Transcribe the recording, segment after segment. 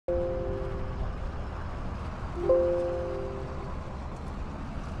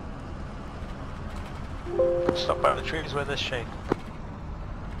Stop by the trees where there's shade.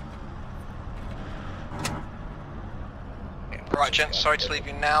 Right, gents, sorry to leave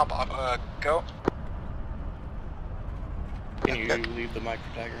you now, but I've got to go. Can you leave the micro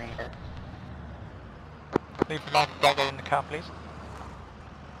tagger in the car? Leave the map dagger in the car, please.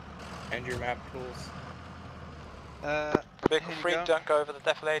 And your map tools. Vehicle free, don't go over the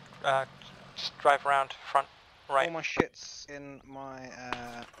defilade, just drive around front, right. All my shit's in my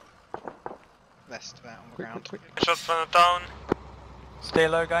vest about on the ground. Quick. Shots on the down. Stay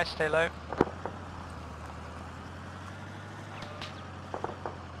low, guys, stay low.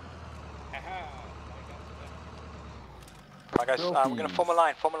 Alright guys, we're going to form a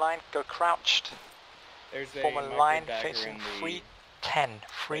line, go crouched. Form a line facing 310,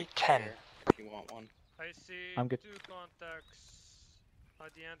 310. If you want one. I see I'm good. 2 contacts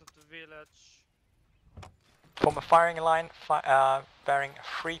at the end of the village. Form a firing line, bearing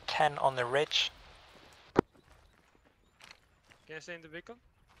 310 on the ridge. Can you stay in the vehicle?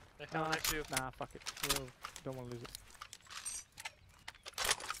 They have next to you. Nah, fuck it. We don't want to lose it.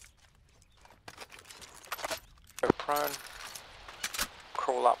 Go prone,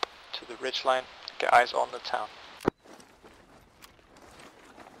 crawl up to the ridge line, get eyes on the town.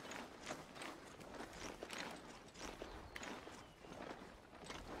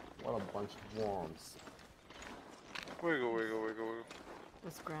 What a bunch of worms. Wiggle, wiggle, wiggle, wiggle.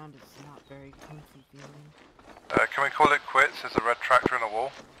 This ground is not very comfy feeling. Can we call it quits? There's a red tractor in a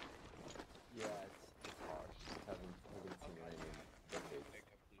wall. Yeah, it's harsh. Haven't seen rain in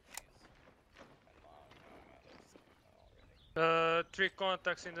decades. 3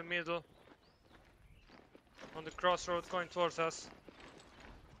 contacts in the middle. On the crossroad going towards us.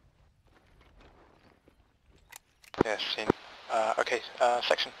 Yes, seen. Okay,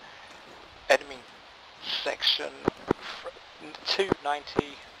 section. Enemy section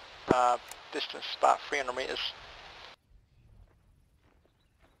 290, distance about 300 meters.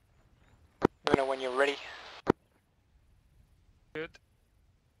 Let me know when you're ready. Good.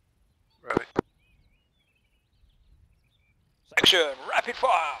 Ready. Section, rapid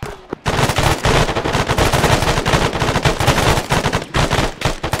fire!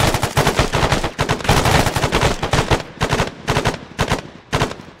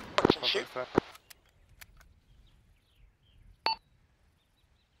 Shoot. We're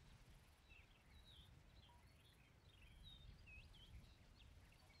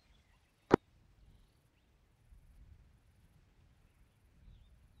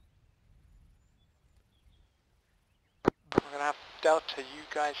gonna have Delta, you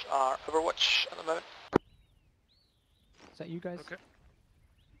guys are Overwatch at the moment. Is that you guys? Okay.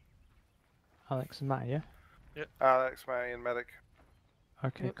 Alex and Matt, yeah? Alex, Matty, and Medic.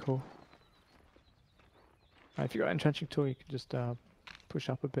 Okay, Yep. cool. Alright, if you got an entrenching tool, you can just push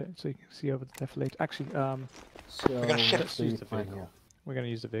up a bit so you can see over the defilade. Actually, So, We're gonna shift let's use the vehicle. We're going to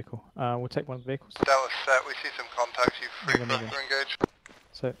use the vehicle. We'll take one of the vehicles. Delta set, we see some contacts, you free Moving, for moving. engage.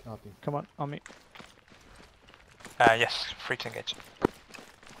 So, Copy. come on me. Yes, free to engage.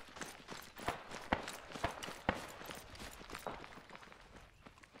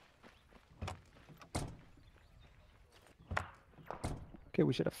 Okay,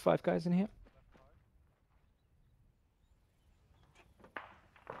 we should have 5 guys in here.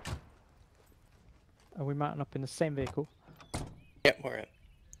 Are we mounting up in the same vehicle? Yep, we're in.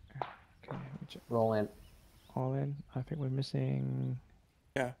 Okay, let me check. Roll in. All in. I think we're missing...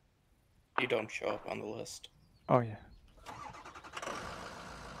 Yeah. You don't show up on the list. Oh, yeah.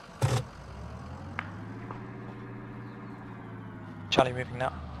 Charlie moving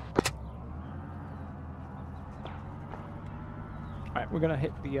now. Alright, we're going to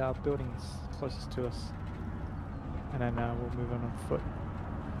hit the buildings closest to us. And then we'll move on foot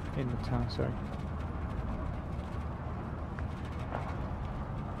in the town, sorry.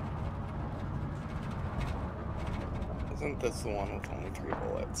 Isn't this the one with only 3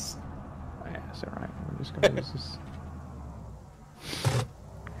 bullets? Oh, yeah, that's alright. We're just going to use this.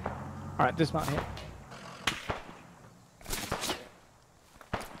 Alright, dismount here.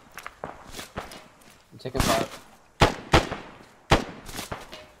 I'm taking 5.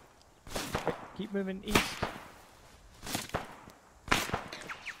 Okay, keep moving east.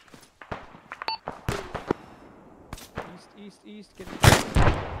 East, get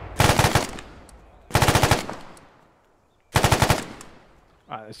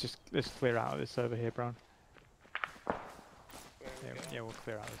Alright, let's clear out of this over here, Brown. Yeah, we'll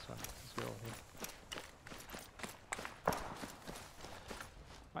clear out this one, because we're all here.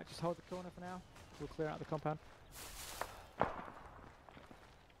 Right, just hold the corner for now. We'll clear out the compound.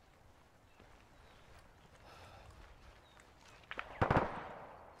 Going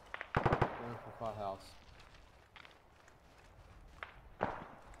for Fat House.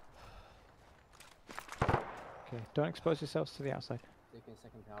 Don't expose yourselves to the outside. Taking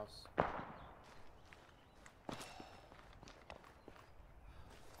second house.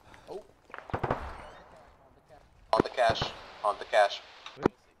 Oh! On the cash. On the cash.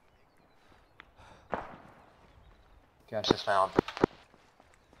 Cash is found.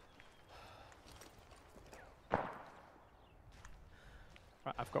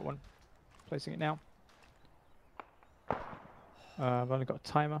 Right, I've got one. Placing it now. I've only got a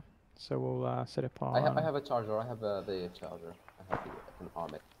timer, so we'll set it on. I have a charger. I have the charger. I have an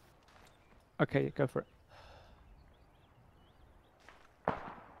Arma. Okay, go for it.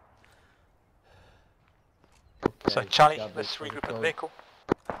 Okay, So Charlie, got let's this, regroup at the go. vehicle.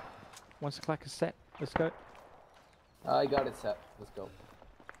 Once the clock is set, let's go. I got it set. Let's go.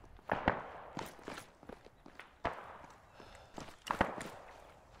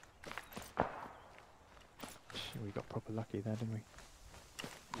 We got proper lucky there, didn't we?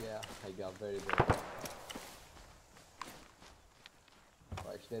 Yeah, I got very lucky.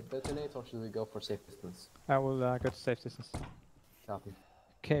 Right, should I detonate or should we go for safe distance? I will go to safe distance. Copy.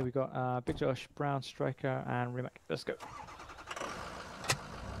 Okay, we got Big Josh, Brown, Striker, and Rimac. Let's go.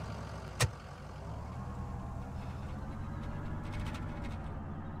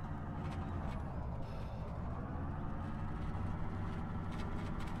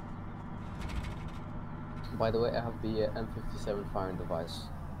 By the way, I have the M57 firing device,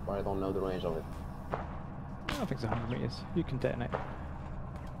 but I don't know the range of it. I don't think it's 100 meters. You can detonate.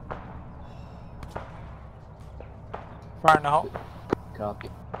 Fire in the hole. Copy.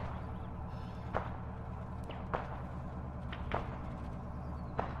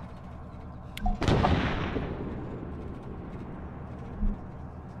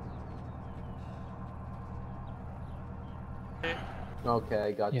 Okay,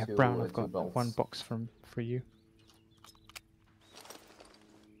 I got Yeah, two. Brown, I've two got bolts. one box for you.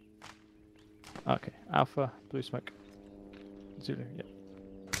 Okay, Alpha, Blue Smoke, Zulu. Yep.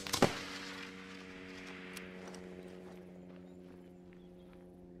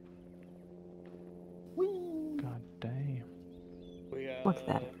 God damn. We What's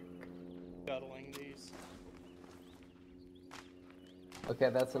that? shuttling these. Okay,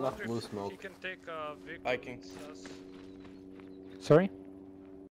 that's enough Wonder blue if smoke. He can take a vehicle. I can- with us. Sorry?